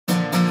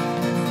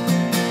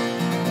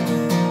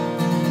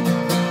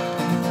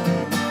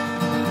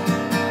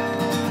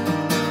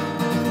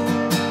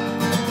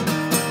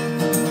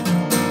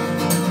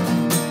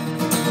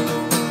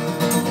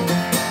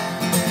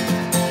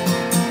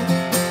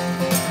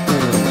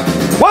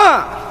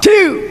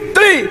2,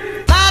 3.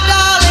 My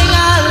darling,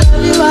 I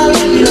love you, I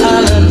love you, I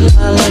love you,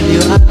 I love you,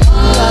 I love you,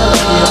 I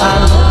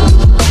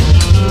love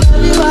you,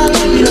 I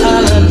love you, I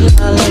love you, I love you, I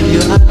love you.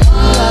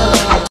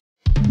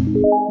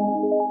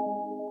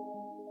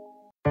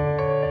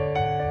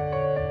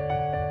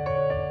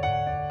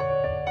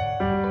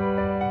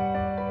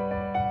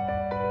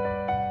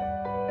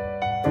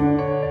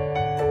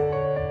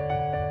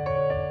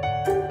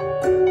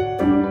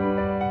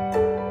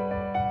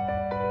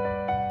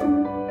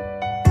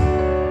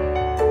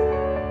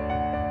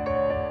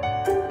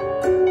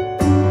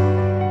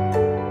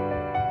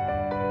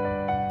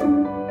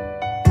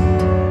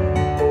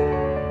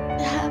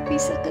 Happy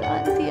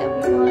Sankranti,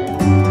 everyone.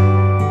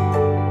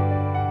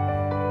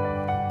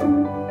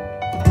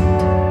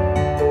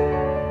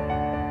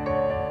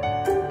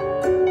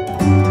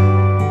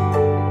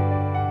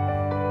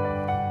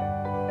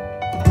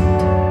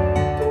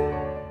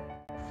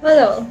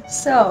 Hello.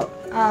 So,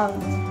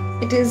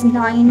 it is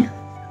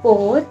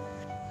 9:04.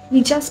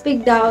 We just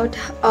picked out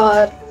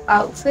our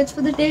outfits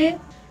for the day,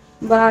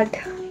 but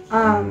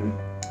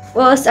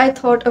first I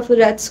thought of a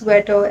red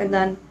sweater and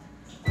then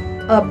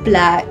a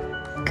black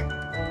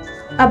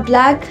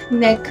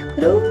neck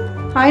crew,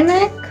 high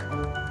neck,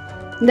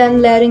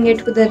 then layering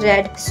it with a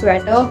red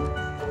sweater.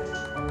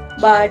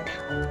 But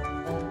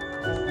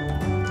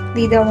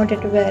Dida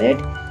wanted to wear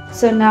it,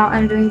 so now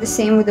I'm doing the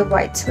same with a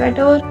white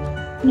sweater.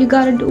 You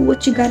gotta do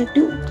what you gotta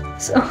do.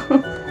 So,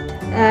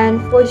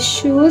 and for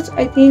shoes,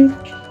 I think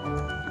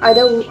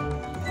either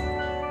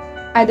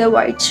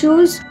white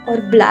shoes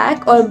or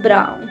black or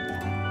brown.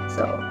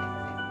 So,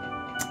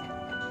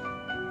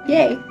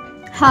 yay!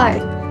 Hi.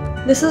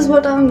 This is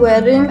what I'm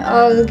wearing.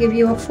 I'll give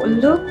you a full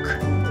look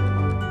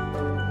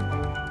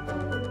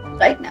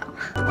right now.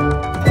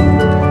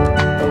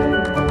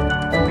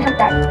 Like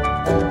that.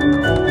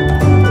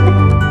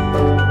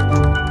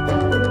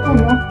 Oh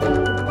no.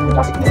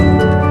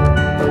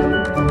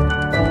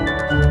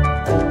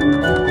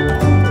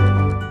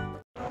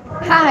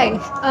 Hi.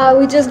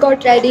 We just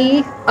got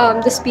ready.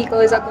 The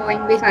speakers are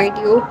going behind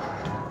you.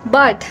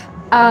 But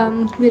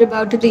we're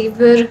about to leave.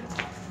 We're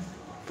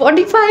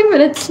 45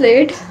 minutes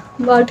late.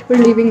 But we're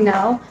leaving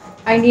now.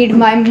 I need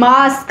my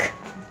mask.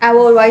 I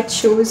wore white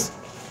shoes.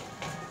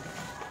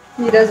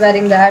 Mira's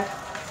wearing that.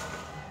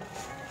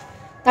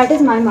 That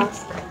is my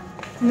mask.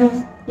 No.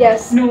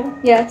 Yes. No.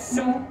 Yes.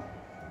 No.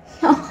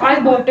 I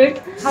bought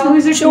it. How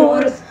is it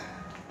Chor. yours?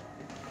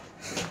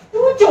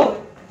 Too chor.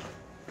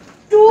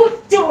 Too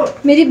chor.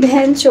 मेरी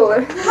बहन चोर.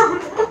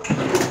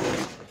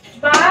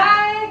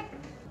 Bye.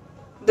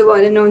 The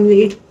one and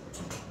only.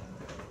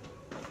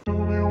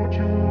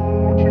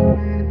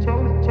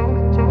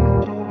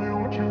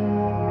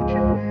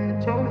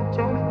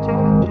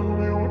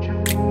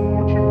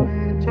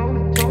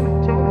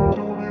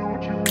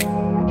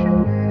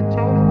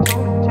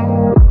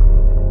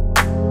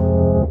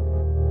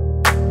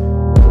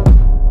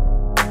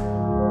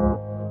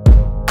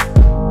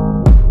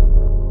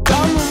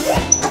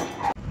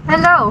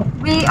 Hello,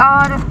 we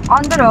are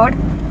on the road,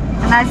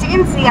 and as you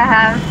can see, I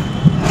have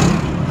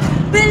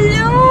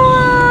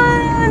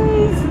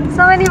balloons.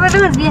 So many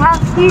balloons. We have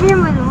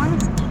helium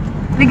balloons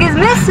because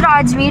Miss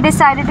Rajvi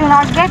decided to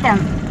not get them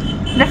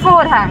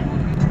beforehand.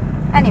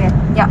 Anyway,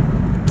 yeah.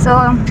 So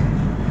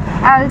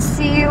I'll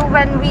see you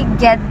when we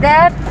get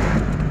there.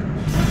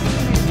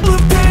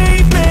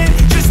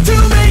 Just to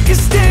make a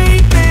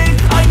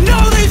statement, I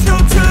know there's no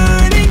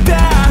turning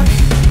back.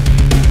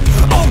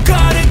 Oh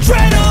God,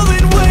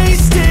 adrenaline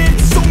wasted,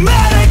 so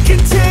mad I can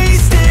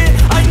taste it.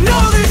 I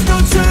know there's no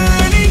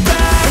turning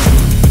back.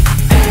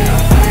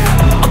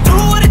 I'll do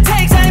what it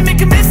takes, I ain't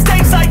making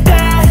mistakes like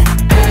that.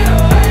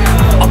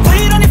 I'll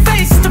bleed on your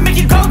face to make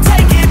you go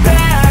take it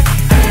back.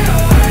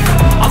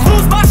 I'll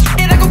lose my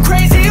shit, I go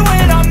crazy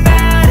when I'm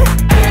mad.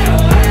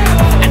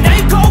 And now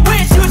you go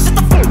wish you would shut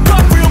the fuck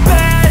up real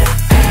bad.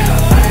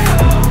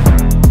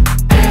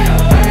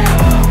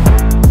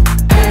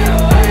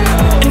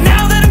 And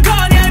now that I'm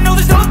gone, yeah, I know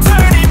there's no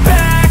turning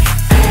back.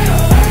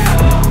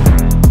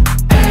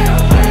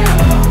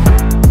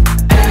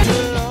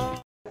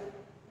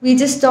 We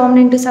just stormed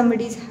into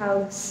somebody's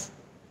house.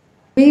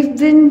 We've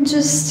been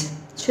just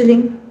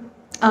chilling.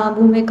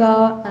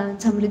 Bhumika and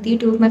Samriddhi,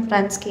 two of my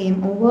friends,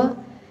 came over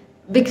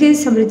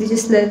because Samriddhi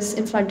just lives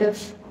in front of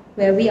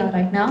where we are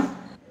right now.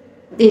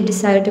 They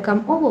decided to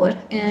come over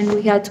and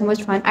we had so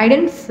much fun. I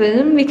didn't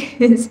film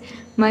because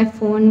my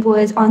phone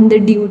was on the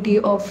duty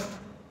of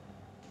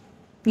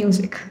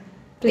music,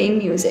 playing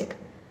music.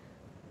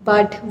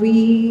 But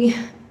me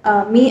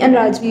and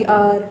Rajvi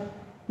are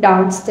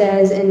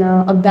downstairs in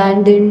an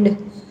abandoned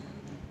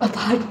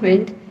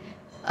apartment.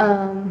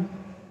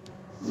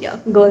 Yeah,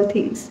 girl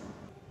things.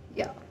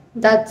 Yeah,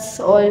 that's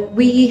all.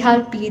 We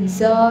had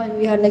pizza and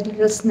we had like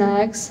little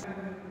snacks.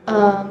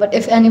 But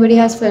if anybody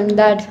has filmed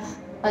that,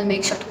 I'll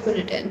make sure to put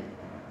it in.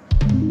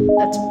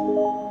 That's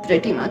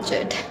pretty much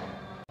it.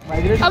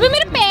 अबे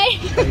मेरे पैर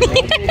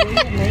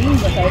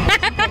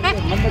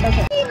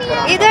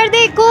इधर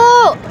देखो.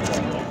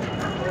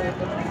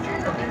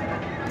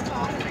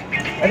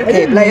 अरे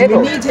थेपला है,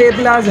 mini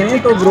थेपलाज हैं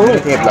तो bro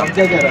क्या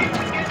कह रहा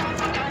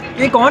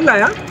ये कौन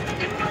लाया?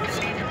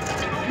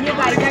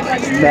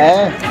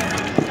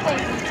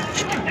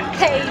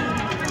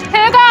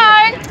 Hey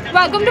guys,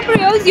 welcome to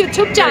Priyal's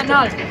YouTube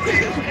channel.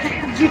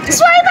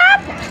 Swipe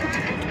up.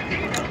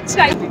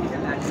 Swipe.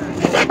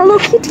 Hello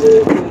Kitty.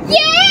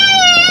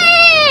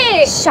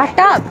 Yay!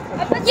 Shut up.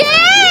 Yay!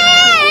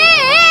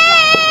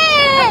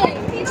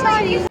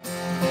 Sorry.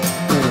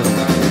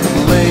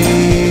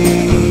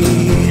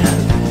 Lay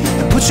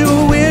and put your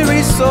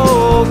weary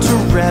soul to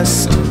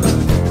rest.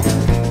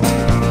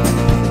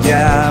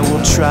 Yeah, I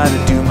will try to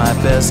do my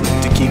best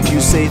to keep you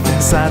safe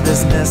inside this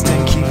nest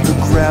and keep your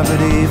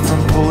gravity from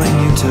pulling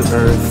you to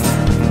earth.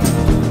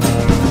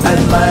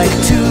 I'd like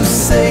to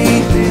say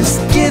this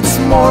gets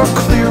more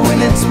clear when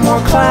it's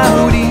more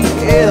cloudy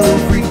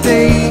every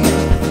day,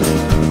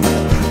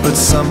 but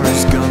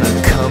summer's gonna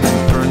come and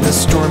burn the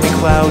stormy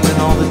clouds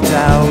and all the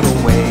doubt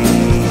away.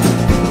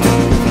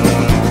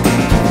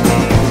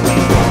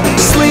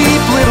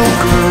 Sleep, little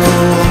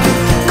girl,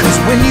 'cause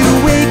when you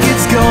wake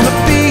it's gonna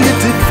be a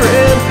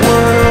different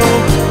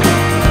world.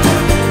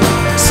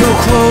 So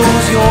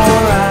close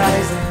your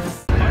eyes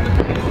and...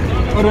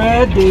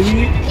 अरे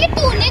देवी, ये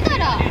तूने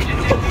करा।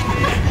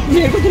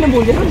 मेरे को तूने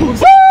बोल दिया ना दूर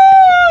से।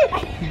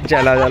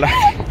 चला चला।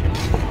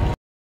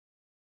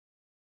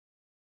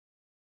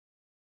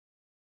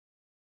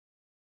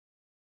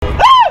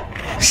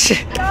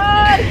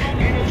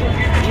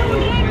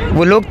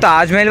 वो लोग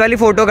ताजमहल वाली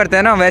फोटो करते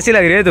हैं ना, वैसी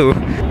लग रही है तू।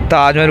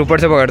 ताजमहल ऊपर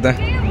से पकड़ते हैं।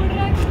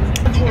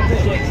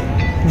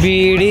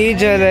 बीड़ी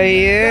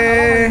जलाइए।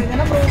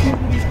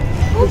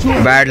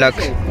 Bad luck.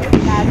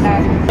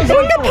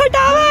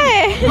 फटा हुआ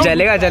है।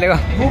 चलेगा चलेगा।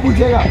 वो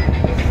बुझेगा,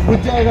 बुझ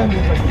जाएगा।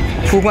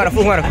 फूक मारो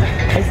फूक मारो।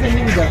 ऐसे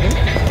नहीं बुझाते,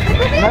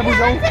 मैं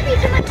बुझाऊं।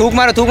 थूक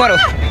मारो थूक मारो।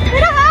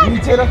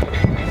 नीचे रख,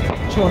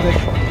 छोड़ दे।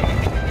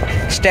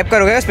 स्टेप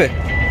करोगे उस पे?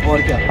 और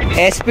क्या?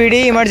 SPD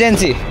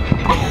emergency.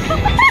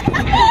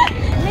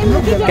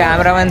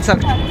 कैमरामैन सब।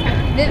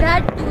 We've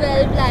had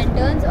 12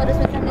 lanterns और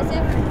उसमें हमने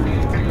सिर्फ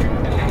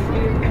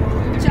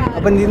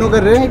अपन तीनों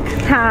कर रहे हैं।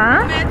 हाँ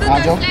आ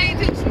जाओ।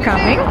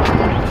 coming.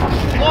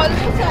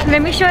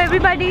 Let me show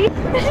everybody.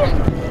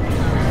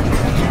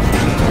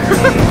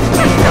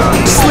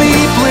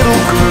 Sleep,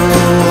 little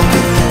girl,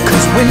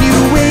 'cause when you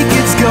wake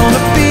it's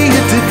gonna be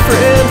a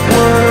different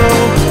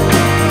world.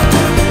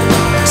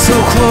 So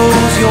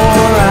close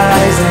your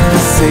eyes and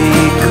say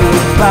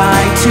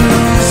goodbye to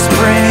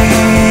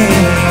spring.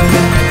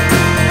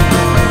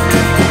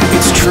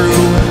 It's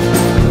true,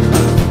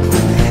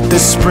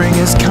 the spring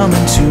is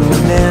coming to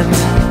an end.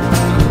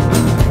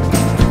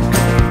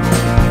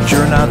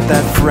 You're not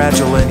that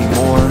fragile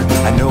anymore.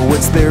 I know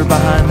what's there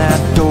behind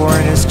that door,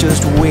 and it's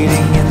just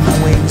waiting in the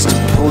wings to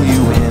pull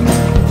you in.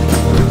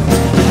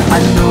 I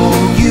know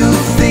you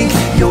think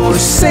you're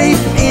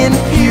safe in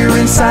here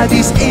inside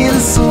these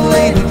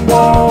insulated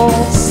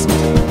walls,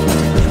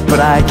 but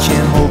I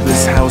can't hold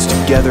this house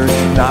together,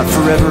 not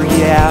forever,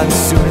 yeah,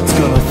 soon it's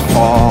gonna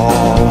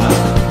fall.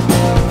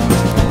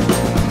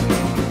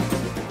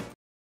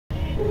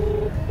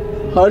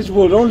 हर्ष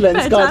बोल रहा हूँ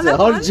lens card से,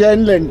 हर्ष Jain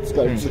lens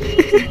card से।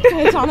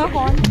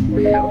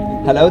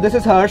 Hello, this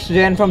is Harsh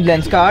Jain from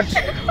Lenscarts.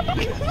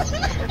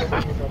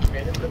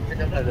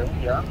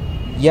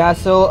 Yeah,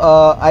 so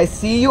I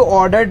see you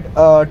ordered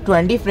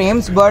 20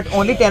 frames, but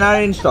only 10 are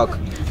in stock,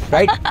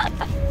 right?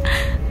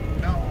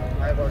 No,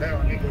 I've ordered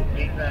only 2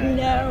 frames.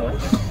 No.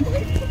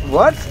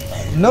 What?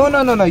 No.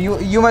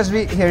 You must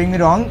be hearing me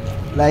wrong.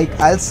 Like,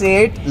 I'll say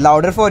it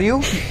louder for you.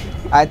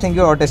 I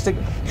think you're autistic,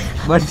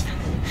 but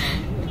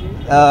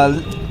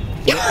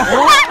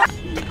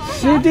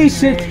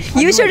Shit.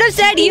 You should have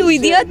said you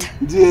idiot.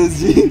 Yes,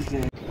 ji.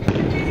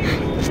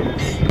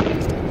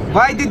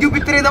 why did you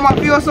betray the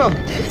mafioso?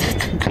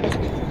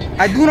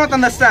 I do not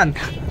understand.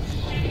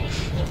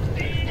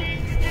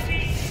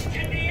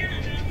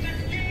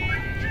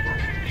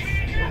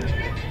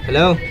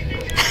 Hello?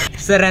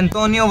 Sir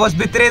Antonio was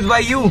betrayed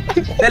by you.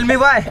 Tell me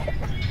why.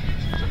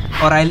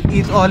 Or I'll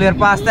eat all your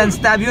pasta and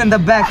stab you in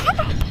the back.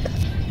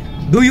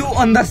 Do you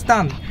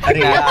understand?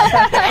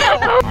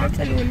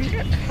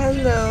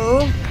 Hello.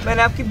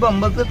 मैंने आपकी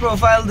बम्बल पे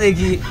profile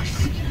देखी.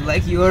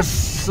 Like you are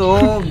so,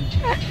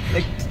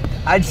 like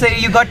I'd say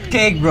you got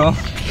cake, bro.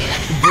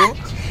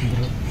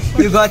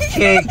 You got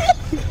cake.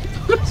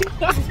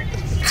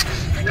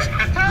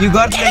 You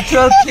got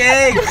literal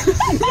cake.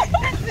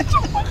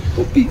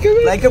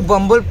 Like a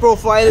Bumble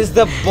profile is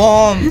the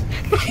bomb.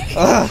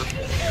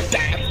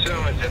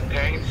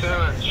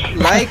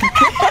 Like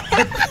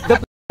the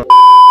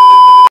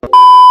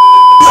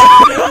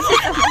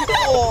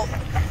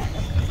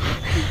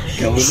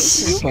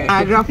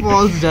Niagara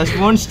Falls just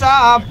won't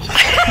stop.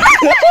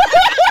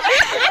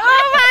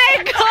 Oh my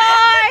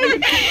god!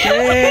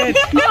 Shit.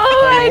 Oh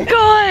my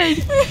god!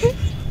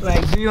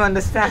 Like, do you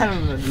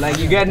understand? Like,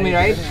 you get me,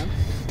 right?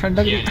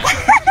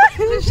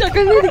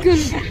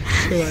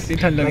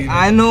 Like,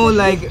 I know,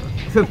 like,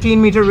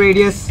 15-meter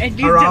radius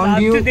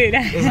around you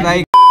is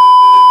like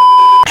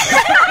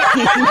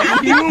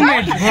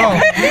humid, bro.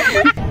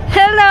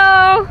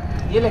 Hello!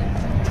 ये ले.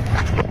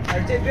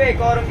 अच्छे पे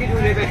एक और उनकी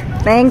झूले पे.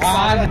 Thanks.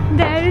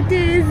 There it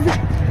is.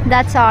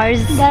 That's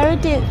ours. There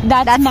it is.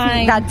 That's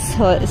mine. That's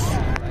hers.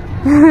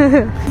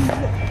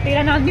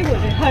 तेरा नाम नहीं बोल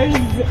रहे. Hers.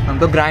 हम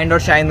तो ग्राइंड और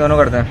शाइन दोनों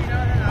करते हैं.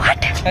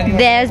 What?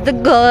 There's the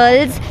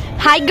girls.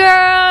 Hi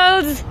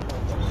girls.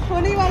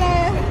 होने वाला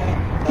है.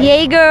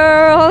 Yay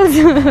girls.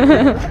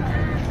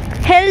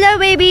 Hello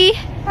baby.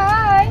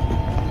 Hi.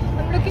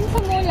 I'm looking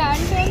for more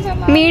lanterns.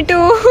 Me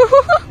too.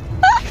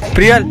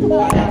 Priyal,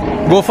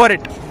 go for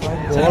it.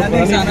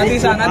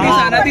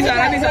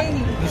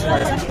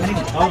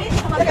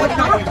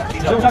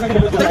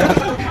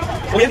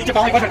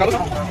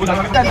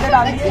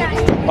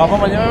 पापा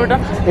मजे में बेटा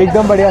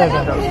एकदम बढ़िया है.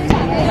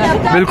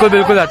 बिल्कुल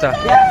बिल्कुल अच्छा.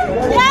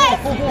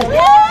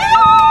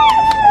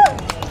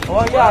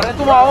 अरे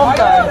तुम आओ.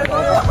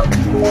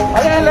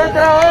 अरे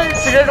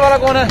सिगरेट वाला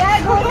कौन है?